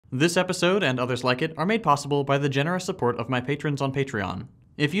This episode and others like it are made possible by the generous support of my patrons on Patreon.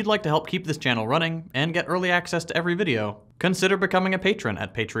 If you'd like to help keep this channel running and get early access to every video, consider becoming a patron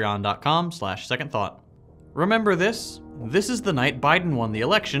at patreon.com/secondthought. Remember this? This is the night Biden won the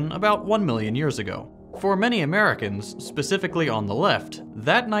election about 1 million years ago. For many Americans, specifically on the left,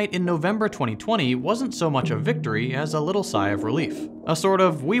 that night in November 2020 wasn't so much a victory as a little sigh of relief. A sort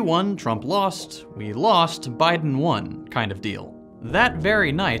of we won, Trump lost, we lost, Biden won kind of deal. That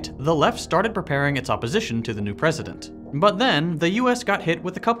very night, the left started preparing its opposition to the new president. But then, the US got hit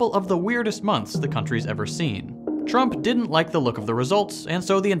with a couple of the weirdest months the country's ever seen. Trump didn't like the look of the results, and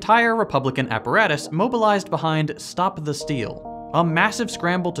so the entire Republican apparatus mobilized behind Stop the Steal, a massive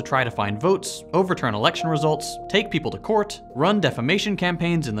scramble to try to find votes, overturn election results, take people to court, run defamation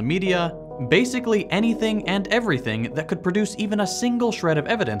campaigns in the media, basically anything and everything that could produce even a single shred of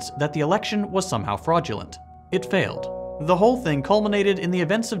evidence that the election was somehow fraudulent. It failed. The whole thing culminated in the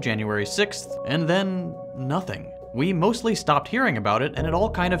events of January 6th, and then nothing. We mostly stopped hearing about it, and it all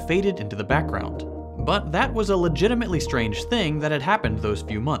kind of faded into the background. But that was a legitimately strange thing that had happened those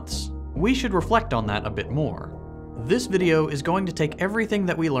few months. We should reflect on that a bit more. This video is going to take everything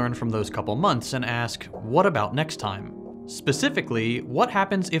that we learned from those couple months and ask, what about next time? Specifically, what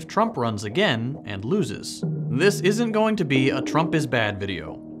happens if Trump runs again and loses? This isn't going to be a Trump is bad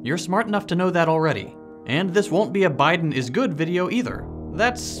video. You're smart enough to know that already. And this won't be a Biden is good video either.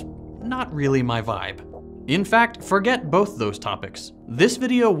 That's not really my vibe. In fact, forget both those topics. This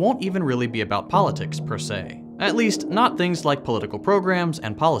video won't even really be about politics per se. At least, not things like political programs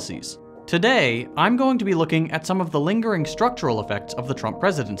and policies. Today, I'm going to be looking at some of the lingering structural effects of the Trump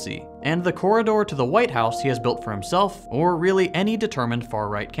presidency, and the corridor to the White House he has built for himself, or really any determined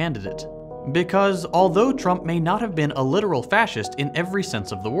far-right candidate. Because although Trump may not have been a literal fascist in every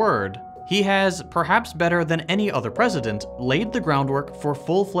sense of the word, he has, perhaps better than any other president, laid the groundwork for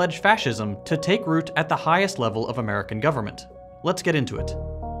full-fledged fascism to take root at the highest level of American government. Let's get into it.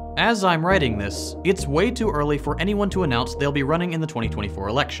 As I'm writing this, it's way too early for anyone to announce they'll be running in the 2024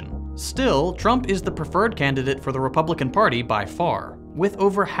 election. Still, Trump is the preferred candidate for the Republican Party by far, with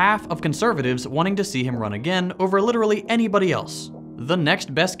over half of conservatives wanting to see him run again over literally anybody else. The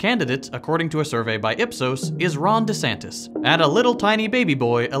next best candidate, according to a survey by Ipsos, is Ron DeSantis, at a little tiny baby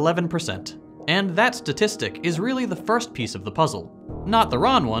boy 11%. And that statistic is really the first piece of the puzzle. Not the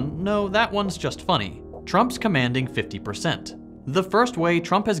Ron one, no, that one's just funny. Trump's commanding 50%. The first way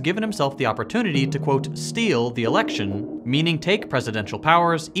Trump has given himself the opportunity to, quote, steal the election, meaning take presidential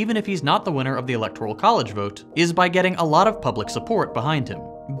powers even if he's not the winner of the Electoral College vote, is by getting a lot of public support behind him.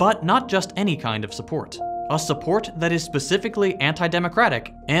 But not just any kind of support. A support that is specifically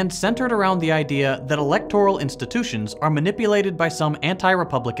anti-democratic and centered around the idea that electoral institutions are manipulated by some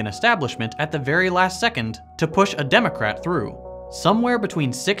anti-Republican establishment at the very last second to push a Democrat through. Somewhere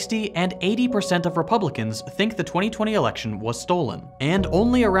between 60 and 80% of Republicans think the 2020 election was stolen, and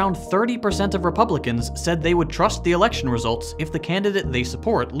only around 30% of Republicans said they would trust the election results if the candidate they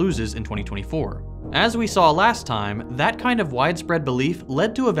support loses in 2024. As we saw last time, that kind of widespread belief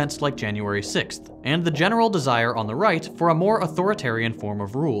led to events like January 6th, and the general desire on the right for a more authoritarian form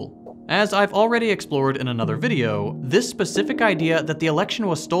of rule. As I've already explored in another video, this specific idea that the election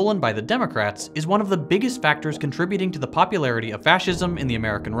was stolen by the Democrats is one of the biggest factors contributing to the popularity of fascism in the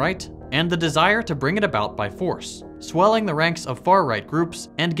American right, and the desire to bring it about by force, swelling the ranks of far-right groups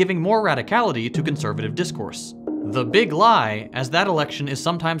and giving more radicality to conservative discourse. The big lie, as that election is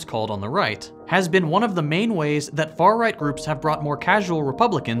sometimes called on the right, has been one of the main ways that far-right groups have brought more casual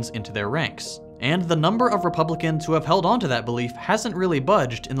Republicans into their ranks. And the number of Republicans who have held on to that belief hasn't really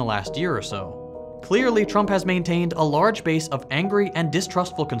budged in the last year or so. Clearly, Trump has maintained a large base of angry and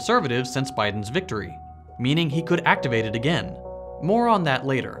distrustful conservatives since Biden's victory, meaning he could activate it again. More on that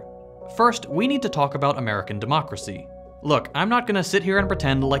later. First, we need to talk about American democracy. Look, I'm not gonna sit here and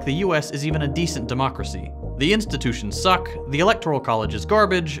pretend like the US is even a decent democracy. The institutions suck, the Electoral College is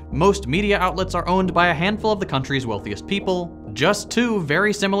garbage, most media outlets are owned by a handful of the country's wealthiest people, just two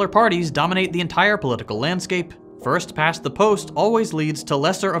very similar parties dominate the entire political landscape, first past the post always leads to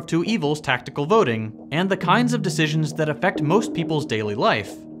lesser of two evils tactical voting, and the kinds of decisions that affect most people's daily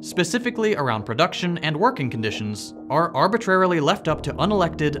life, specifically around production and working conditions, are arbitrarily left up to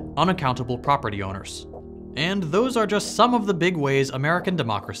unelected, unaccountable property owners. And those are just some of the big ways American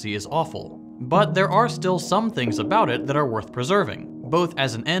democracy is awful. But there are still some things about it that are worth preserving, both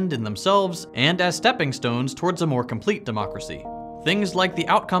as an end in themselves and as stepping stones towards a more complete democracy. Things like the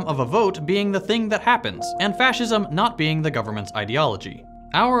outcome of a vote being the thing that happens, and fascism not being the government's ideology.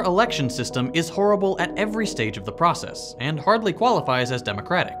 Our election system is horrible at every stage of the process, and hardly qualifies as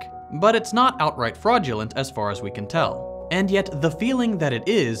democratic. But it's not outright fraudulent as far as we can tell. And yet the feeling that it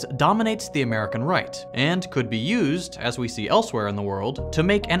is dominates the American right, and could be used, as we see elsewhere in the world, to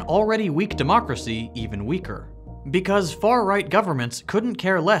make an already weak democracy even weaker. Because far-right governments couldn't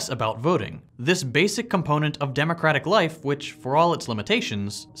care less about voting, this basic component of democratic life, which, for all its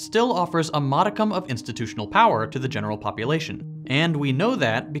limitations, still offers a modicum of institutional power to the general population. And we know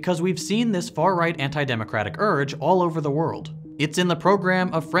that because we've seen this far-right anti-democratic urge all over the world. It's in the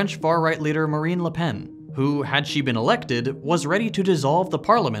program of French far-right leader Marine Le Pen, who, had she been elected, was ready to dissolve the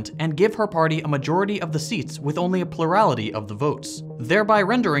parliament and give her party a majority of the seats with only a plurality of the votes, thereby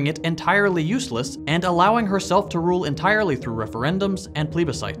rendering it entirely useless and allowing herself to rule entirely through referendums and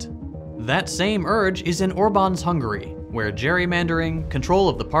plebiscite. That same urge is in Orban's Hungary, where gerrymandering, control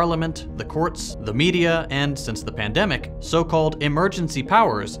of the parliament, the courts, the media, and, since the pandemic, so-called emergency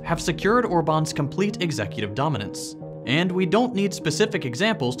powers have secured Orban's complete executive dominance. And we don't need specific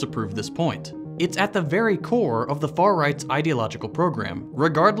examples to prove this point. It's at the very core of the far-right's ideological program,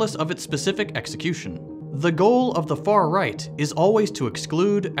 regardless of its specific execution. The goal of the far-right is always to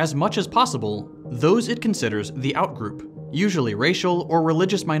exclude, as much as possible, those it considers the outgroup, usually racial or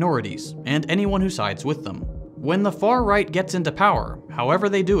religious minorities, and anyone who sides with them. When the far-right gets into power, however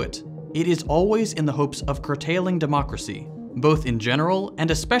they do it, it is always in the hopes of curtailing democracy, both in general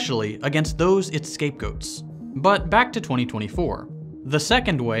and especially against those its scapegoats. But back to 2024. The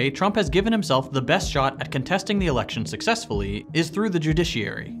second way Trump has given himself the best shot at contesting the election successfully is through the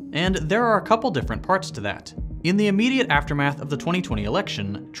judiciary, and there are a couple different parts to that. In the immediate aftermath of the 2020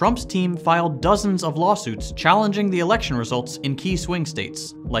 election, Trump's team filed dozens of lawsuits challenging the election results in key swing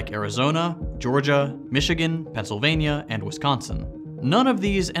states, like Arizona, Georgia, Michigan, Pennsylvania, and Wisconsin. None of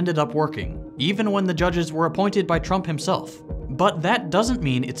these ended up working, even when the judges were appointed by Trump himself. But that doesn't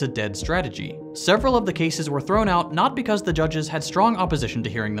mean it's a dead strategy. Several of the cases were thrown out not because the judges had strong opposition to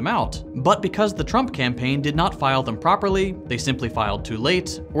hearing them out, but because the Trump campaign did not file them properly, they simply filed too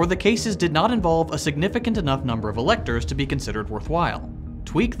late, or the cases did not involve a significant enough number of electors to be considered worthwhile.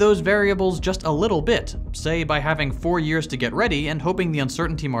 Tweak those variables just a little bit, say by having 4 years to get ready and hoping the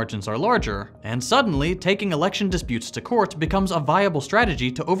uncertainty margins are larger, and suddenly taking election disputes to court becomes a viable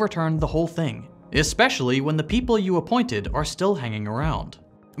strategy to overturn the whole thing. Especially when the people you appointed are still hanging around.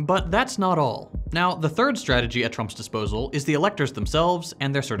 But that's not all. Now, the third strategy at Trump's disposal is the electors themselves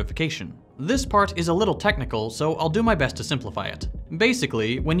and their certification. This part is a little technical, so I'll do my best to simplify it.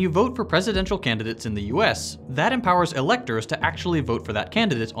 Basically, when you vote for presidential candidates in the US, that empowers electors to actually vote for that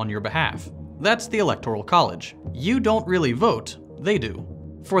candidate on your behalf. That's the Electoral College. You don't really vote, they do.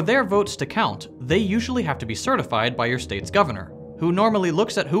 For their votes to count, they usually have to be certified by your state's governor, who normally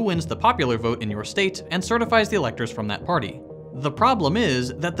looks at who wins the popular vote in your state and certifies the electors from that party. The problem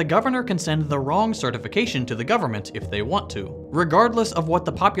is that the governor can send the wrong certification to the government if they want to, regardless of what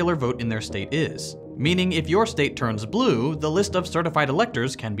the popular vote in their state is. Meaning if your state turns blue, the list of certified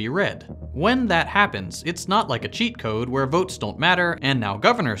electors can be red. When that happens, it's not like a cheat code where votes don't matter and now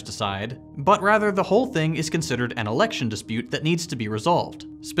governors decide, but rather the whole thing is considered an election dispute that needs to be resolved,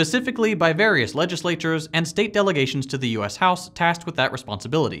 specifically by various legislatures and state delegations to the US House tasked with that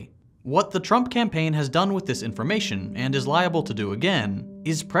responsibility. What the Trump campaign has done with this information, and is liable to do again,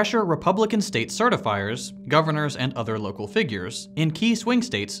 is pressure Republican state certifiers, governors and other local figures, in key swing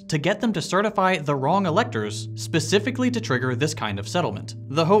states to get them to certify the wrong electors specifically to trigger this kind of settlement,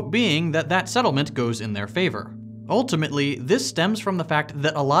 the hope being that that settlement goes in their favor. Ultimately, this stems from the fact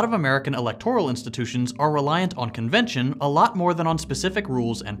that a lot of American electoral institutions are reliant on convention a lot more than on specific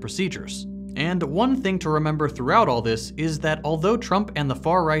rules and procedures. And one thing to remember throughout all this is that although Trump and the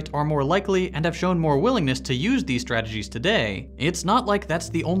far right are more likely and have shown more willingness to use these strategies today, it's not like that's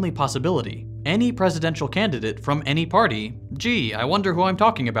the only possibility. Any presidential candidate from any party, gee, I wonder who I'm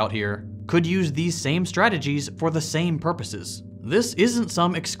talking about here, could use these same strategies for the same purposes. This isn't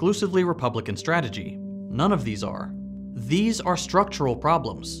some exclusively Republican strategy. None of these are. These are structural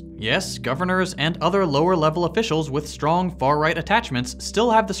problems. Yes, governors and other lower-level officials with strong far-right attachments still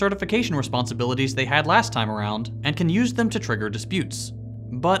have the certification responsibilities they had last time around, and can use them to trigger disputes.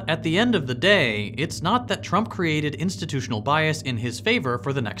 But at the end of the day, it's not that Trump created institutional bias in his favor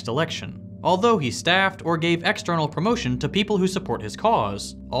for the next election. Although he staffed or gave external promotion to people who support his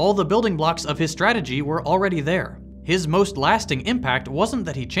cause, all the building blocks of his strategy were already there. His most lasting impact wasn't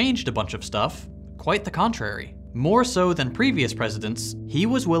that he changed a bunch of stuff, quite the contrary. More so than previous presidents, he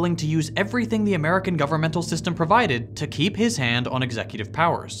was willing to use everything the American governmental system provided to keep his hand on executive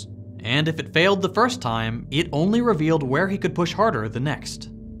powers. And if it failed the first time, it only revealed where he could push harder the next.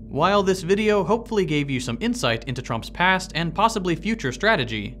 While this video hopefully gave you some insight into Trump's past and possibly future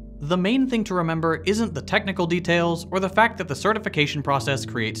strategy, the main thing to remember isn't the technical details or the fact that the certification process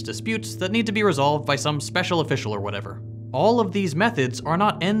creates disputes that need to be resolved by some special official or whatever. All of these methods are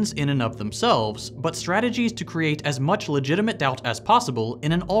not ends in and of themselves, but strategies to create as much legitimate doubt as possible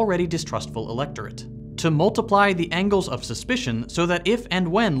in an already distrustful electorate. To multiply the angles of suspicion so that if and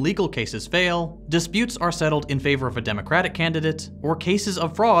when legal cases fail, disputes are settled in favor of a Democratic candidate, or cases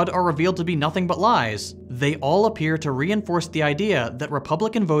of fraud are revealed to be nothing but lies, they all appear to reinforce the idea that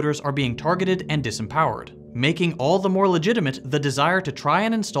Republican voters are being targeted and disempowered, making all the more legitimate the desire to try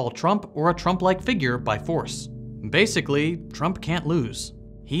and install Trump or a Trump-like figure by force. Basically, Trump can't lose.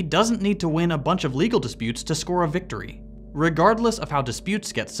 He doesn't need to win a bunch of legal disputes to score a victory. Regardless of how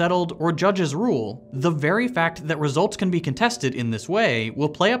disputes get settled or judges rule, the very fact that results can be contested in this way will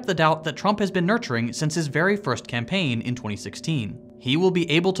play up the doubt that Trump has been nurturing since his very first campaign in 2016. He will be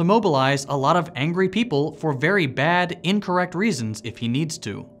able to mobilize a lot of angry people for very bad, incorrect reasons if he needs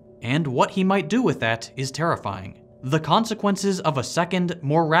to. And what he might do with that is terrifying. The consequences of a second,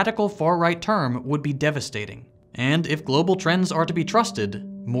 more radical far-right term would be devastating. And if global trends are to be trusted,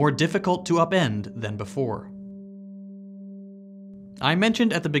 more difficult to upend than before. I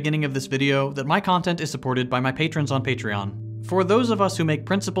mentioned at the beginning of this video that my content is supported by my patrons on Patreon. For those of us who make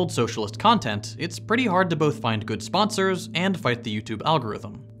principled socialist content, it's pretty hard to both find good sponsors and fight the YouTube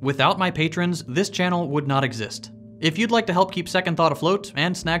algorithm. Without my patrons, this channel would not exist. If you'd like to help keep Second Thought afloat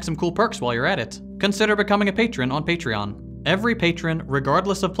and snag some cool perks while you're at it, consider becoming a patron on Patreon. Every patron,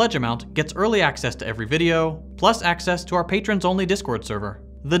 regardless of pledge amount, gets early access to every video, plus access to our patrons-only Discord server.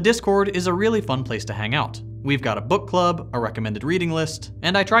 The Discord is a really fun place to hang out. We've got a book club, a recommended reading list,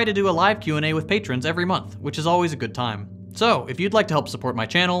 and I try to do a live Q&A with patrons every month, which is always a good time. So, if you'd like to help support my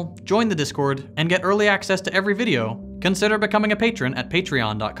channel, join the Discord, and get early access to every video, consider becoming a patron at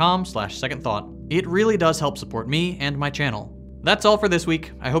patreon.com/secondthought. It really does help support me and my channel. That's all for this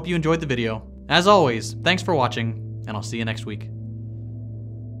week. I hope you enjoyed the video. As always, thanks for watching, and I'll see you next week.